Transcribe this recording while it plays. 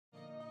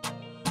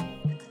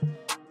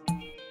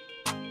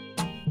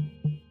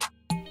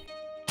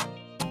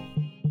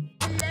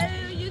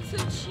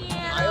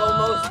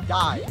almost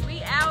died.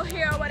 We out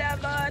here or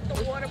whatever at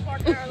the water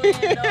park in Orlando.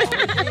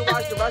 Make sure you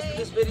watch the rest of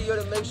this video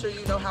to make sure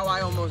you know how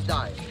I almost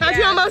died. How'd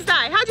you almost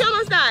die? How'd you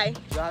almost die?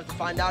 You'll have to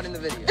find out in the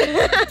video.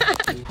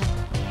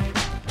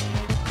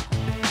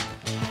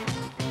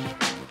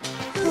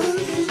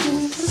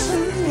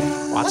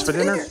 What's for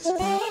dinner?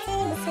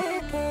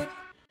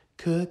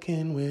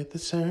 Cooking with the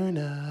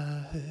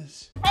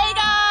Cernas. Hey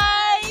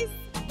guys!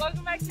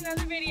 Welcome back to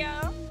another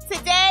video.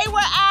 Today we're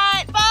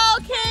at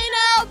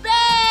Volcano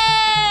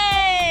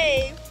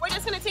Bay! We're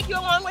just gonna take you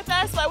along with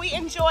us while we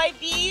enjoy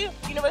the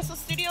Universal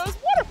Studios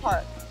water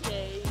park.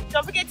 Yay.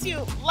 Don't forget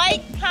to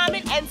like,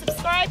 comment, and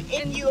subscribe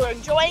if you are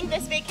enjoying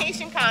this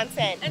vacation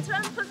content. And turn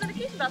on the post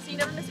notification bell so you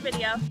never miss a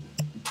video.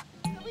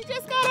 We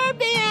just got our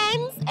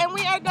bands, and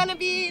we are gonna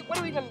be, what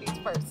are we gonna do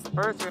first?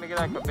 First, we're gonna get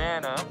our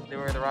cabana, then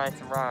we're gonna ride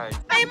some rides.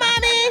 Hey,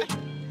 Mommy!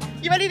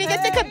 You ready to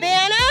get the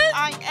cabana?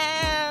 I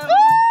am.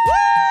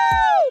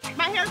 Woo!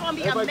 My hair's gonna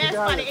be a mess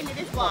by the end of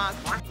this vlog.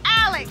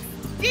 Alex,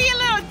 do your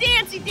little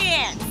dancey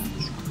dance.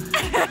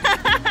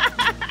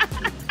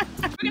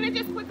 We're gonna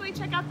just quickly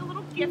check out the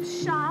little gift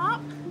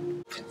shop.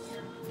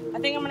 I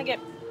think I'm gonna get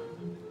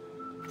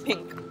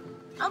pink.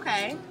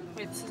 Okay.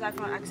 Wait, this is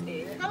iPhone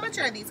X8. How much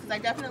are these? Because I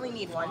definitely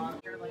need one.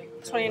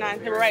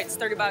 29. You were right, it's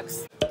 30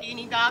 bucks. Do you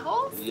need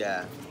goggles?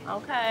 Yeah.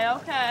 Okay,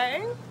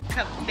 okay.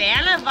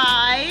 Cabana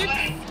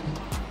vibes.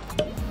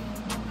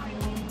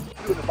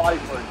 Do the body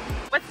part.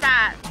 What's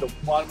that? The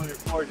bottom of your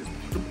floor just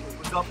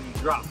goes up and you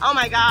drop. Oh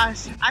my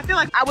gosh. I feel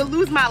like I would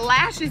lose my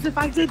lashes if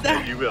I did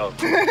that. You will.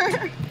 Stay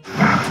back.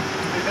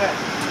 Stay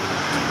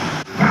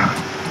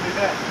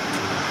back.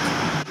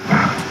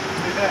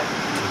 Stay back.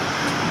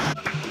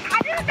 I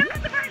didn't know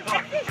that the bird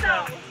catches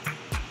though.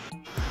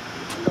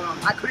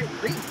 I couldn't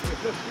reach.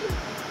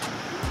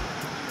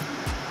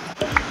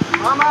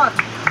 Mama!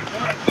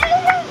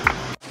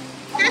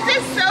 This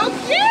is so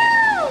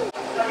cute!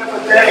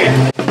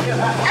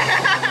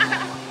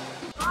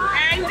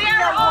 And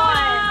there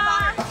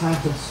are... Time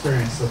to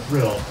experience the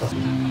thrill of Woo!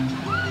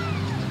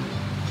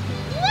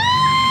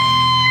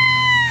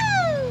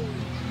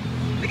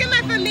 Look at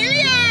my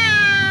familia!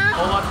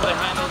 Hold on to the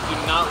handles, do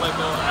not let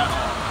go at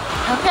all.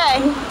 Okay.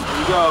 There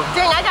you go.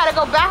 Dang, I gotta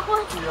go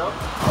backwards. Yep.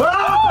 Oh,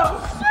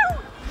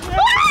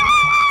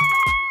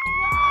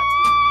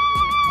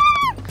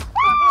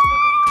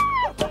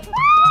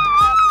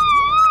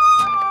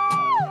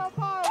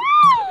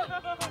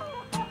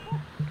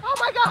 oh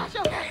my gosh,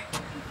 okay.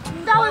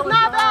 That was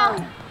not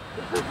bad.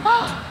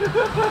 Oh,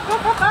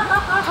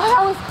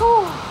 that was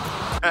cool.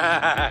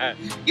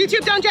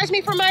 YouTube, don't judge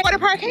me for my water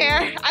park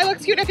hair. I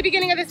looked cute at the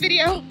beginning of this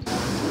video.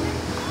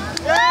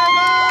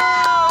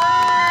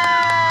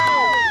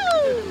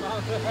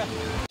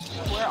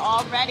 We're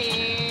all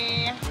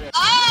ready.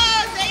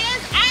 Oh,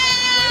 Zaya's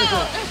out!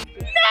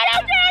 No,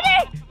 don't grab me!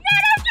 No,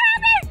 don't grab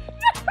me!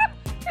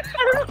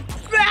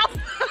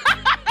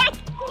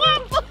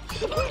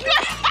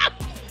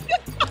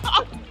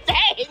 Oh,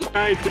 dang!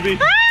 Nice to be.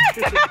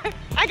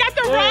 I got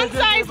the wrong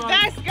size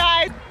vest,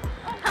 guys.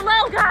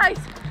 Hello, guys.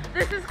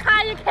 This is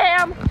Kaya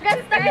Cam. I got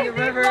stuck in the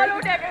river. And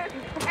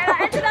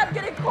I ended up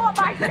getting caught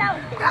myself.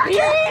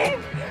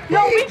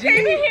 No, we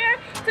came in here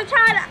to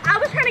try to, I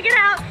was trying to get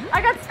out.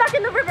 I got stuck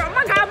in the river. Oh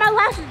my God, my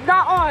lash is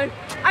not on.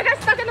 I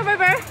got stuck in the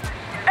river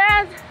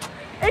and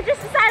it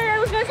just decided it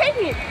was gonna take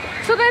me.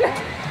 So then,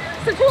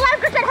 some two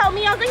lifeguards had helped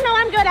me. I was like, no,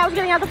 I'm good. I was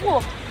getting out of the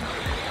pool.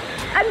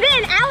 And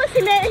then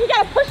Allison, he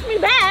got to push me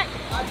back.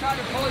 I tried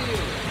to pull you.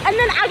 And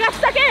then I got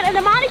stuck in, and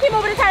then Monty came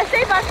over to try to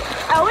save us.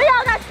 And we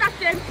all got stuck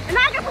in. And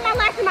now I got to put my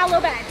lash in my little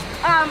bag.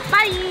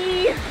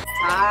 Bye.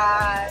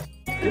 Hi.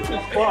 This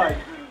is fun.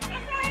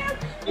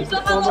 This is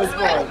so much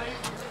fun.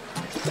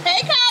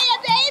 Hey, Kaya,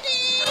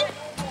 baby!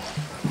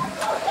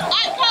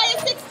 At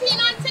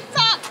Kaya16 on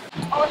TikTok.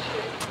 Oh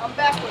shit, I'm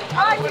backwards.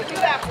 I don't want to do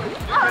backwards.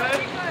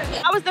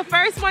 I was the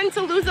first one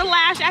to lose a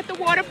lash at the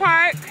water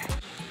park.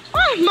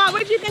 Oh, Mom, what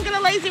did you think of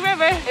the lazy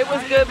river? It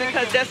was good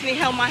because Destiny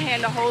held my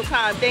hand the whole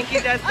time. Thank you,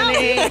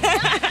 Destiny.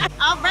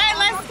 All right,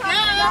 let's go.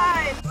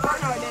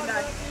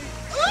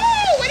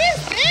 Ooh, what is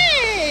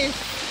this?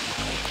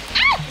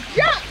 Ah,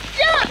 jump,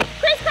 jump.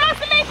 Crisscross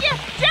to make you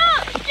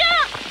jump,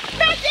 jump.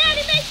 Back down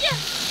to make you.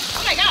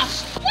 Oh my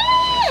gosh.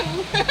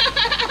 Woo!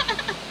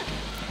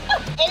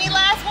 Any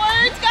last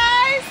words,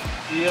 guys?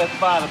 See you at the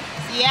bottom.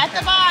 See you at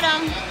the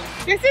bottom.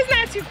 This is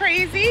not too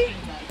crazy.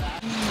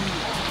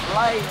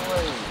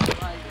 Lightweight.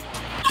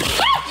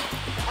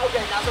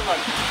 Okay, now the run.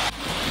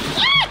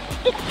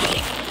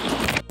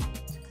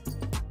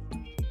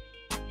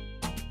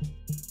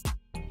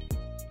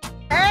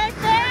 Hey,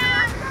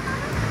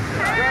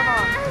 Grandma.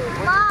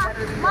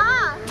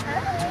 Mom.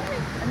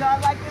 No, I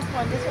like this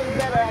one. This one's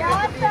better.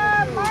 What's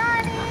up,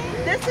 Monty?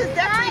 This is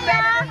definitely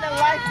better than the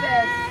life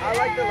vest. I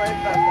like the life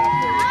vest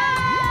actually.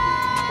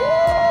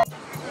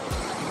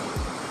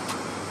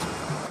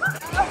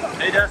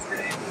 Hey,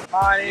 Destiny.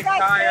 Hi,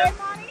 Kaya.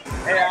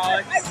 Hey,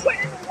 Alex.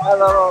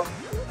 Hello.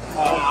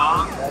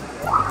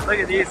 Look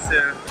at these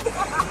two.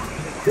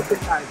 This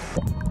is nice.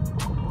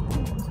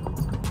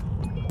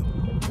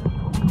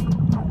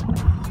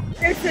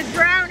 It's a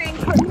drowning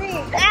for me.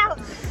 Ouch.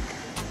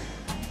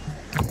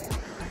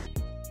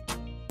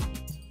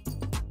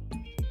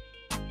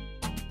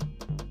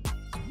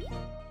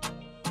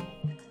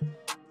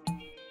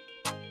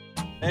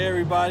 Hey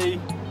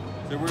everybody.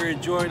 So we're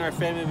enjoying our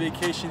family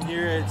vacation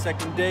here at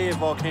second day at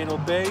Volcano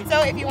Bay.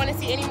 So if you want to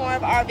see any more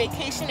of our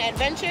vacation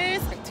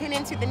adventures, tune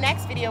into the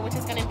next video, which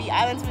is going to be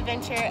Islands of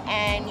Adventure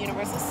and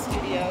Universal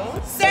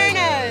Studios.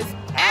 Cernas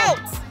out!